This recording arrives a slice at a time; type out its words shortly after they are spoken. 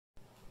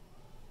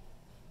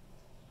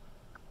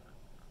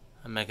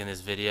I'm making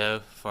this video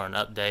for an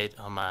update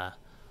on my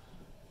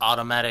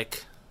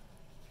automatic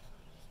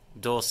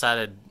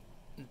dual-sided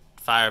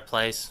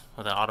fireplace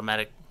with an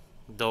automatic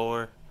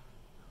door.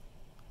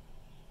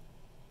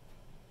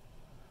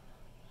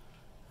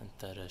 I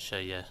thought I'd show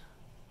you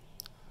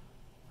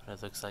what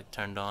it looks like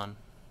turned on.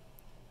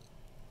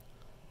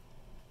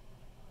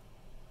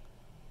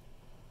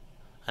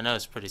 I know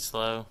it's pretty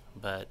slow,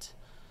 but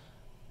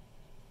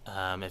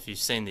if you've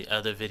seen the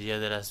other video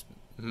that I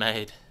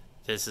made,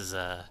 this is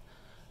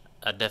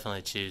I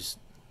definitely choose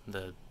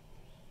the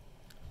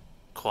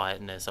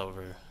quietness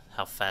over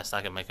how fast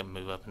I can make it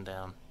move up and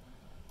down.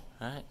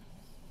 Alright,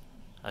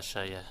 I'll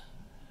show you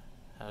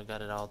how I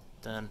got it all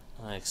done.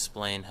 I'll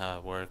explain how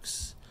it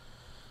works.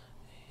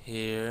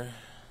 Here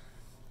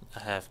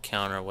I have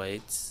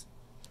counterweights,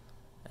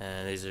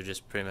 and these are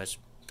just pretty much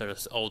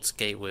those old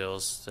skate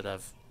wheels that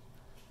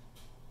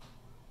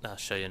I'll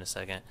show you in a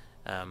second.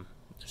 There's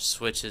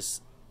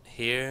switches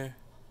here,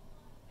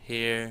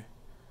 here,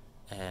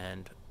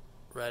 and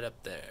right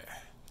up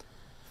there.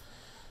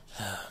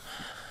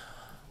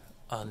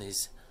 On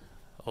these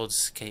old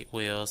skate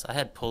wheels, I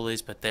had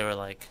pulleys, but they were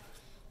like,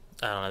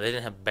 I don't know, they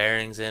didn't have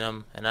bearings in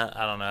them, and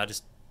I don't know, I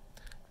just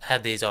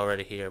had these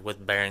already here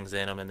with bearings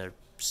in them, and they're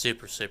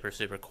super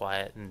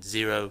quiet and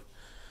zero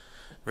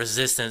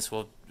resistance,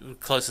 well,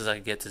 close as I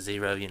could get to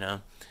zero, you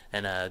know.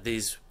 And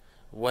these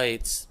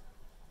weights,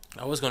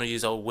 I was going to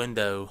use old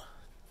window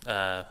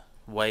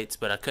weights,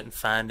 but I couldn't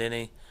find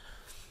any.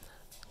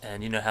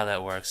 And you know how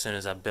that works. As soon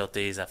as I built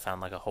these, I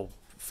found like a whole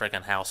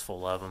freaking house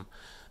full of them.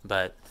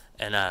 But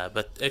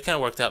it kind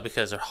of worked out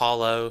because they're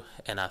hollow,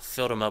 and I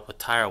filled them up with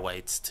tire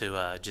weights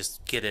to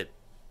just get it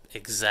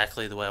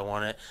exactly the way I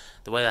want it.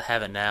 The way I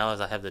have it now is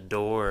I have the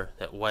door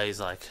that weighs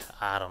like,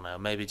 I don't know,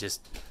 maybe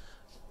just,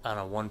 I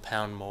don't know, 1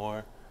 pound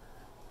more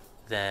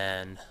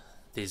than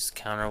these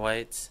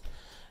counterweights.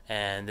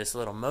 And this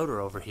little motor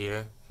over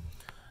here,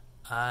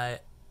 I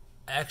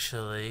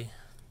actually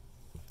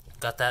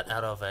got that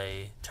out of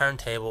a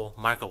turntable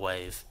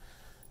microwave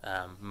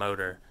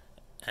motor.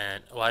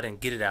 And well, I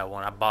didn't get it out of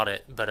one, I bought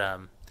it. But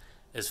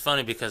it's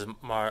funny because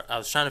I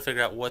was trying to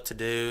figure out what to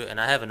do, and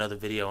I have another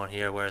video on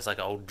here where it's like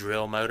an old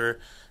drill motor,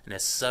 and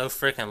it's so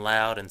freaking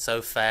loud and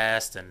so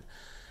fast, and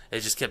it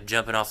just kept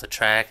jumping off the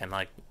track and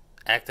like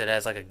acted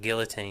as like a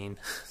guillotine.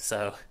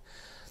 So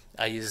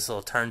I used this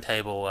little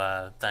turntable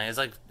thing.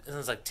 It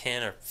was like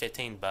 10 or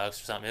 15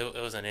 bucks or something.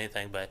 It wasn't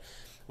anything, but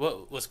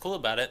what was cool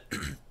about it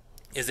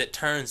is it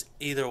turns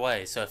either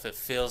way. So if it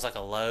feels like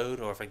a load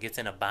or if it gets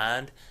in a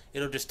bind,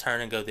 it'll just turn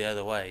and go the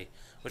other way,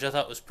 which I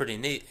thought was pretty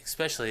neat,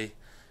 especially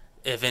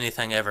if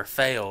anything ever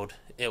failed.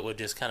 It would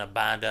just kind of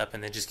bind up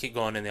and then just keep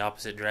going in the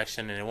opposite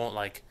direction, and it won't,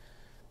 like,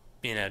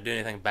 you know, do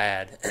anything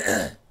bad.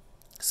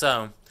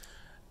 So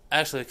I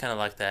actually kind of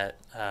like that.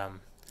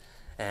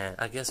 And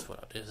I guess what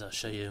I'll do is I'll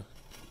show you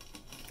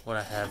what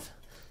I have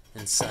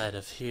inside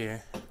of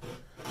here.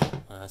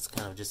 It's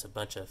kind of just a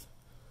bunch of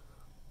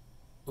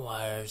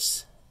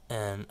wires,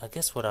 and I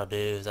guess what I'll do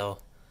is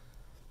I'll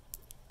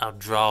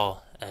draw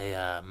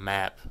a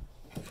map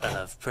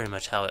of pretty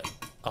much how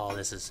all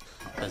this is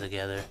put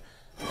together.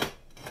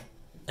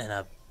 And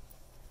I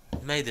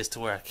made this to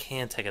where I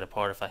can take it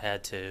apart if I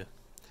had to,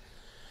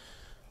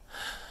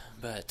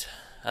 but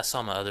I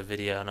saw my other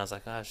video and I was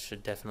like, I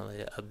should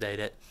definitely update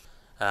it.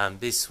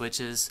 These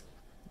switches,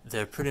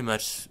 they're pretty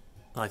much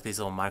like these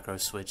little micro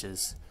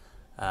switches.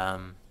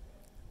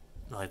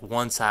 Like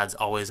one side's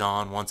always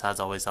on, one side's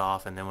always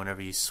off, and then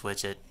whenever you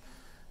switch it,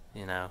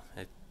 you know,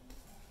 it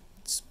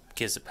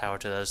gives it power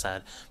to the other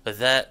side. But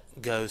that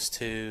goes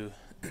to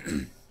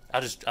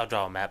I'll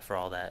draw a map for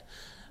all that.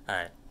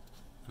 Alright,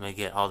 let me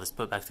get all this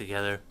put back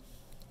together.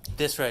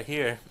 This right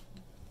here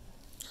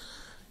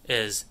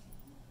is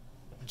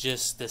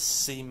just this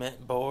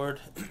cement board.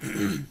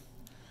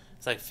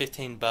 It's like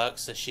 15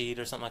 bucks a sheet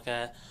or something like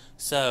that.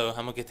 So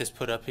I'm gonna get this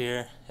put up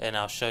here and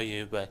I'll show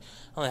you, but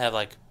I only have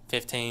like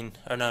 15,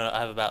 or no, I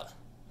have about,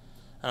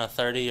 I don't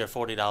know, $30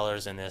 or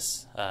 $40 in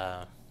this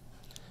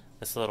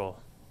this little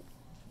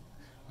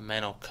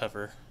mantle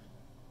cover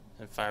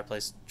and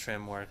fireplace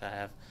trim work I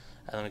have.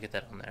 Let me get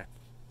that on there.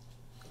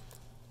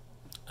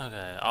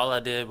 Okay, all I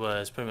did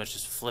was pretty much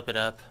just flip it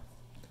up.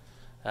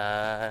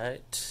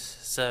 Alright,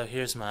 so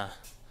here's my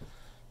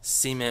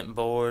cement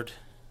board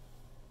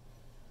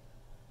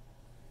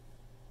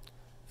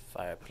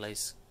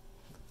fireplace.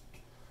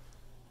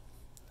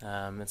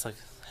 It's like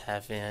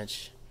 ½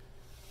 inch.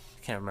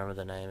 I can't remember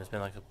the name. It's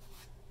been like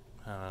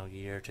I don't know, a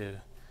year or two.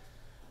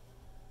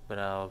 But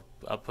I'll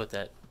put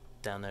that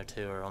down there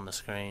too, or on the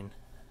screen.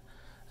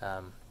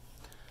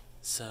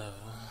 So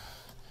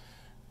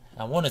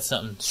I wanted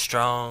something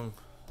strong,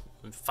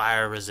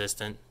 fire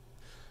resistant,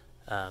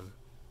 and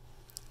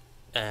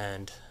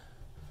I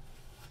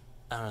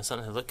don't know,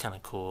 something that looked kind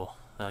of cool,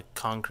 like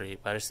concrete.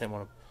 But I just didn't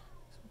want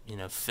to, you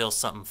know, fill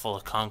something full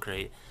of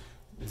concrete.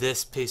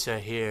 This piece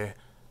right here,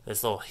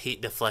 this little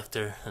heat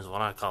deflector is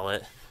what I call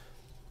it.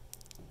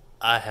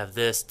 I have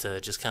this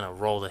to just kind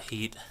of roll the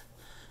heat,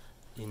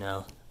 you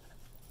know,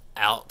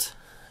 out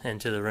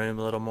into the room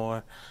a little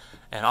more.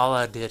 And all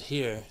I did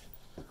here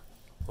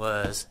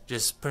was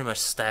just pretty much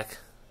stack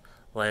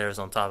layers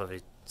on top of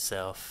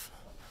itself.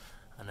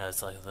 I know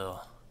it's like a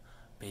little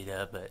beat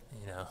up, but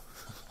you know.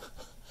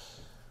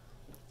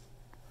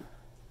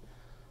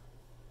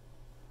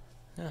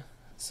 Yeah,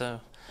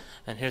 so,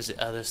 and here's the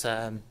other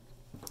side.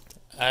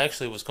 I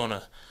actually was going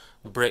to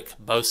brick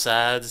both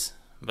sides,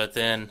 but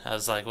then I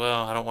was like,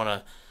 well, I don't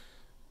want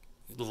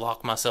to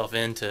lock myself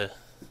into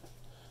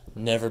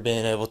never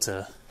being able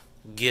to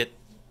get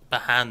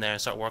behind there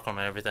and start working on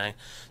everything.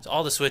 So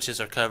all the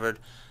switches are covered.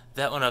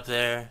 That one up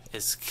there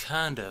is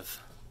kind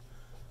of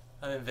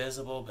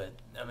invisible, but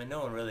I mean, no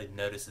one really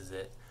notices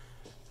it.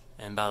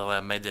 And by the way,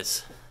 I made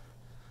this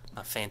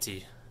my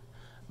fancy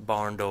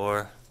barn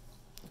door.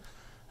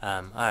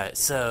 Alright,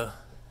 so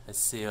let's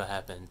see what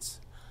happens.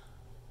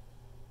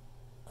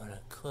 I'm gonna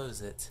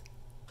close it.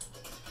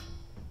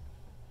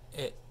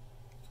 It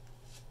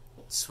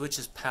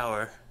switches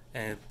power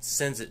and it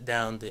sends it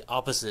down the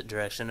opposite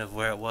direction of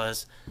where it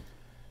was.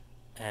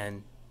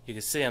 And you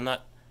can see I'm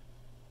not,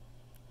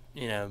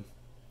 you know,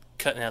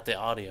 cutting out the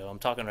audio. I'm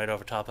talking right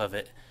over top of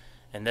it.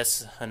 And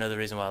that's another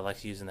reason why I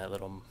like using that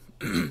little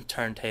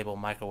turntable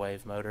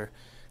microwave motor,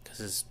 because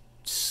it's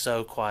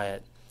so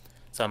quiet.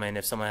 So I mean,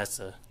 if someone has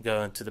to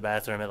go into the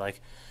bathroom at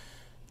like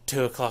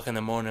 2 o'clock in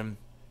the morning,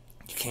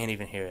 you can't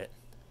even hear it.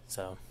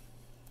 So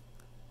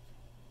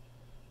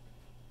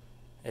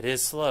it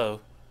is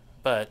slow,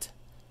 but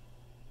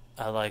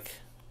I like,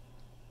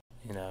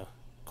 you know,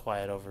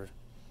 quiet over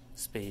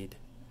speed.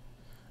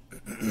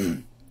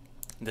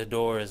 The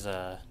door is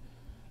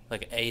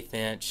like an 1/8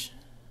 inch.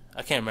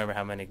 I can't remember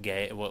how many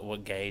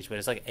what gauge, but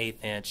it's like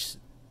 1/8 inch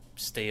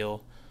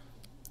steel.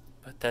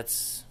 But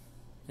that's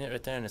it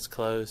right there, and it's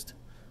closed.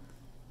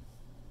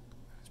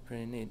 It's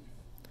pretty neat.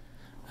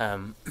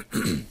 I'll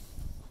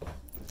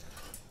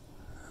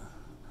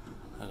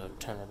go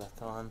turn it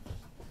back on.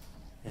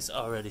 It's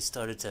already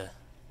started to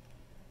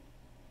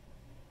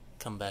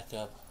come back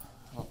up.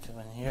 I'll come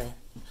in here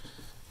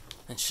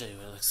and show you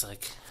what it looks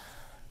like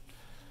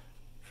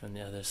from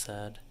the other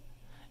side.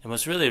 And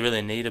what's really,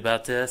 really neat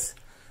about this,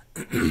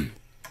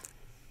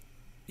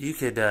 you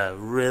could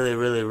really,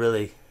 really,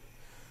 really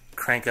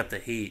crank up the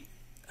heat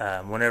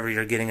whenever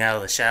you're getting out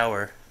of the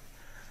shower.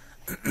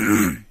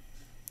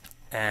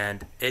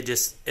 And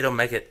it'll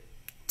make it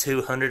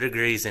 200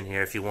 degrees in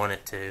here if you want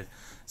it to.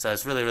 So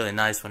it's really, really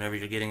nice whenever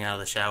you're getting out of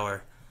the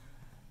shower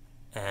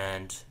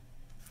and,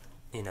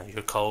 you know,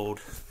 you're cold.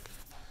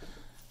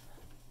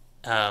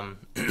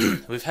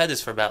 We've had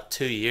this for about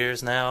 2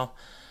 years now,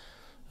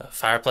 a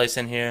fireplace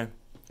in here.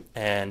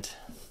 And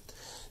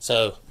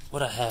so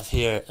what I have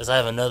here is I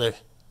have another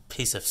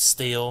piece of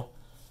steel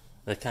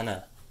that kind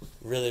of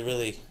really,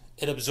 really,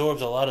 it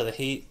absorbs a lot of the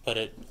heat, but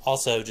it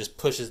also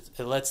just it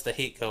lets the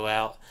heat go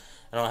out.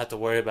 I don't have to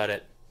worry about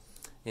it,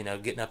 you know,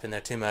 getting up in there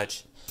too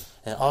much.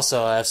 And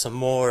also I have some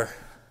more,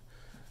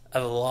 I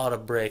have a lot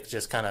of brick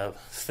just kind of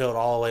filled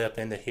all the way up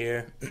into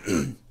here,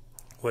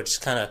 which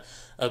kind of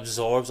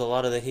absorbs a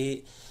lot of the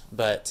heat.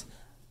 But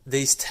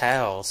these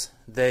towels,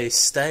 they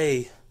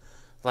stay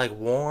like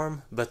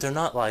warm, but they're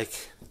not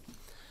like,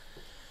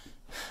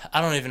 I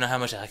don't even know how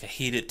much like a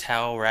heated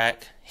towel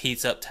rack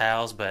heats up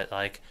towels, but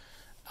like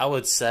I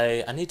would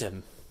say I need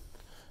to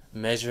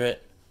measure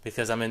it,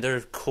 because I mean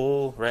they're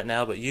cool right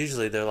now, but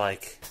usually they're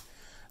like,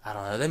 I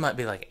don't know, they might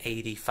be like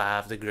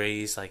 85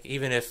 degrees. Like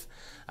even if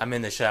I'm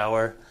in the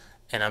shower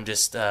and I'm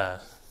just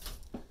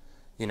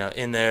you know,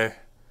 in there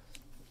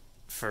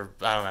for,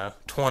 I don't know,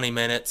 20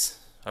 minutes,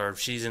 or if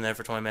she's in there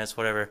for 20 minutes,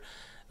 whatever,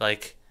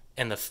 like,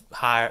 and the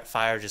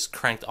fire just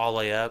cranked all the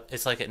way up,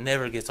 it's like it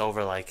never gets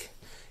over like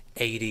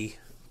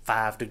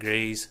 85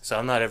 degrees. So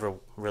I'm not ever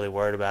really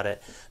worried about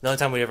it. The only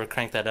time we ever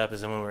crank that up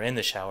is when we're in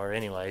the shower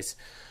anyways,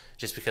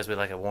 just because we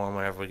like it warm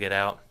whenever we get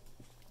out.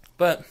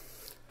 But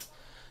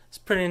it's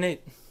pretty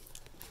neat.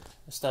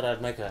 Just thought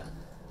I'd make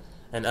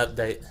an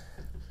update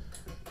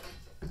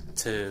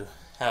to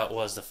how it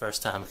was the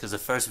first time, because the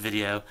first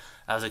video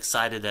I was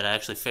excited that I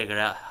actually figured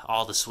out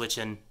all the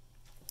switching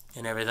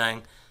and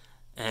everything,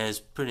 and it's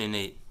pretty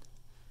neat.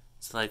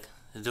 It's like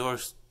the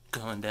door's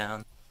going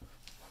down.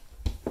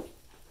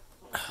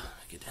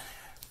 Get down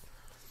here.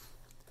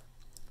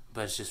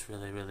 But it's just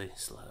really, really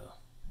slow.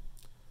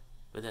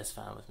 But that's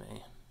fine with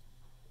me.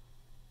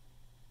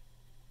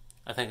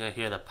 I think I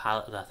hear the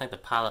pilot. I think the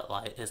pilot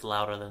light is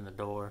louder than the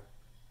door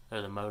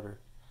or the motor.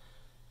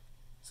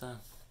 So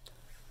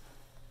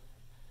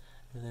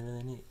really,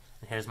 really neat.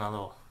 And here's my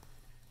little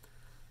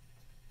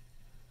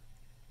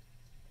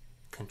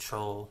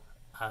control.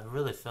 I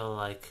really feel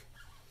like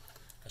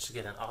I should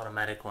get an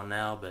automatic one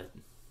now, but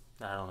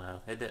I don't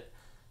know.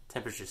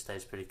 Temperature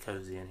stays pretty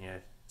cozy in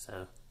here,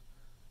 so.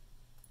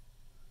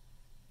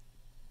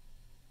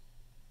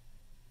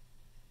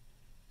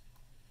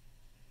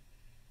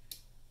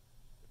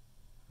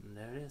 And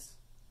there it is.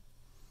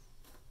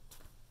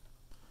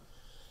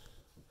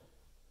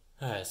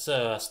 Alright,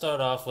 so I start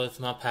off with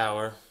my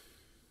power.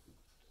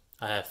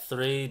 I have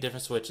 3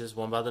 different switches,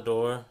 one by the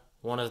door,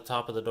 one at the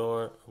top of the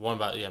door, one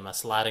by, yeah, my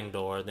sliding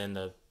door, then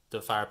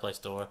the fireplace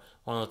door,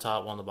 one on the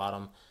top, one on the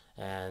bottom,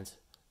 and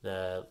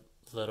the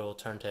little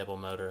turntable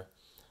motor,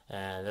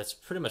 and that's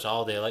pretty much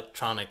all the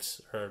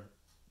electronics or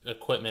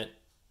equipment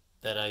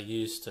that I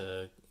use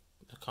to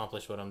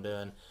accomplish what I'm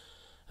doing.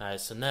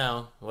 Alright, so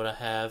now what I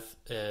have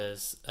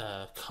is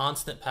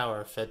constant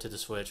power fed to the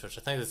switch, which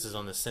I think this is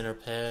on the center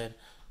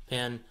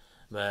pin,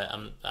 but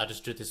I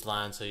just drew these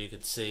lines so you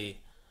could see,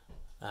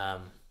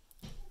 um,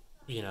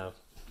 you know,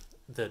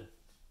 the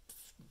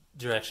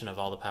direction of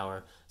all the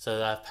power. So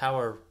that I have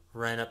power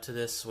ran up to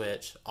this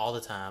switch all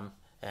the time,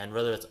 and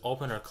whether it's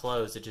open or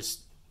closed, it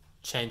just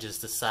changes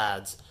the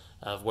sides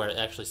of where it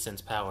actually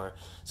sends power.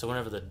 So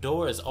whenever the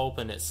door is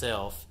open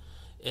itself,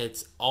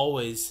 it's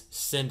always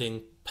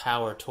sending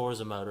power towards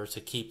the motor to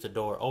keep the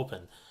door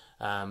open.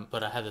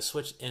 But I have the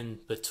switch in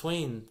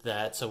between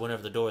that, so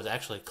whenever the door is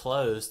actually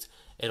closed,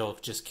 it'll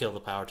just kill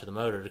the power to the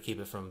motor to keep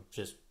it from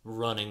just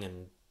running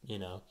and, you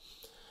know.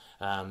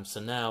 So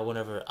now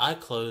whenever I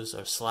close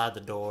or slide the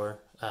door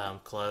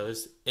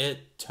closed,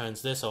 it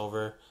turns this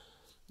over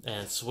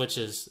and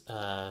switches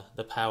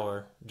the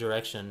power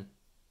direction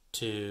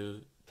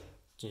to,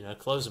 you know,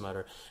 close the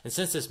motor. And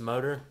since this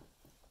motor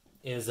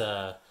is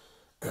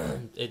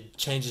it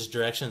changes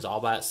directions all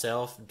by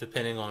itself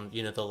depending on,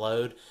 you know, the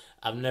load,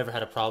 I've never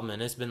had a problem,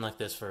 and it's been like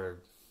this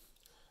for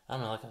I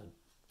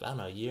don't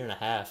know, a year and a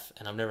half,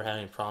 and I've never had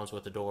any problems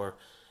with the door,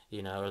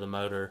 you know, or the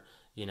motor,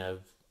 you know,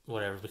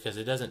 whatever, because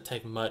it doesn't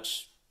take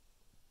much.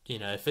 You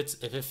know, if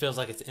it feels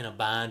like it's in a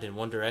bind in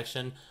one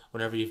direction,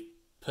 whenever you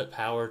put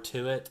power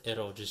to it,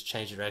 it'll just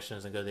change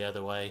directions and go the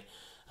other way,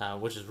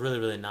 which is really,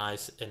 really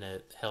nice, and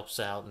it helps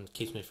out and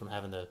keeps me from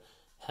having to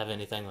have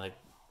anything like,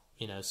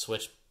 you know,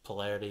 switch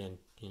polarity and,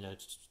 you know,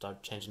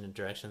 start changing the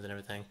directions and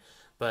everything.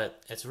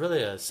 But it's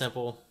really a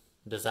simple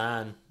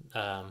design,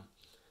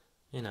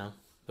 you know,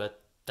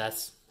 but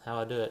that's how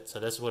I do it. So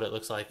that's what it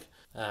looks like.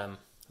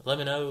 Let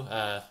me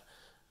know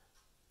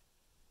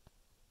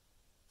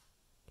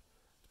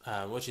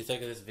what you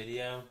think of this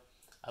video.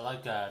 I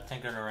like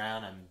tinkering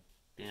around and,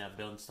 you know,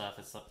 building stuff.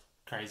 It's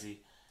crazy.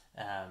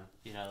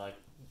 You know,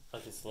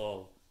 like this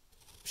little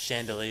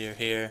chandelier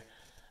here.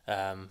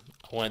 I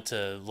went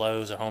to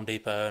Lowe's or Home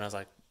Depot, and I was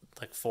like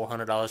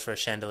 $400 for a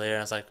chandelier. And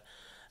I was like,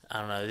 I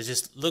don't know, it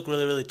just looked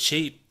really, really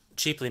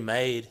cheaply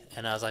made.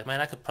 And I was like,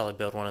 man, I could probably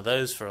build one of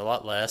those for a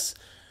lot less.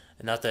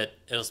 And not that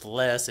it was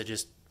less, it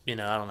just, you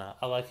know, I don't know.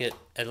 I like it.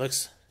 It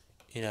looks,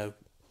 you know,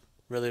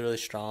 really, really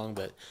strong.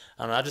 But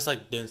I don't know, I just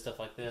like doing stuff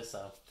like this.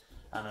 So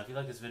I don't know, if you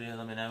like this video,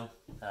 let me know.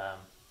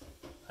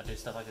 I do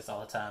stuff like this all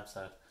the time.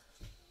 So,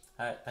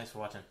 alright, thanks for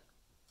watching.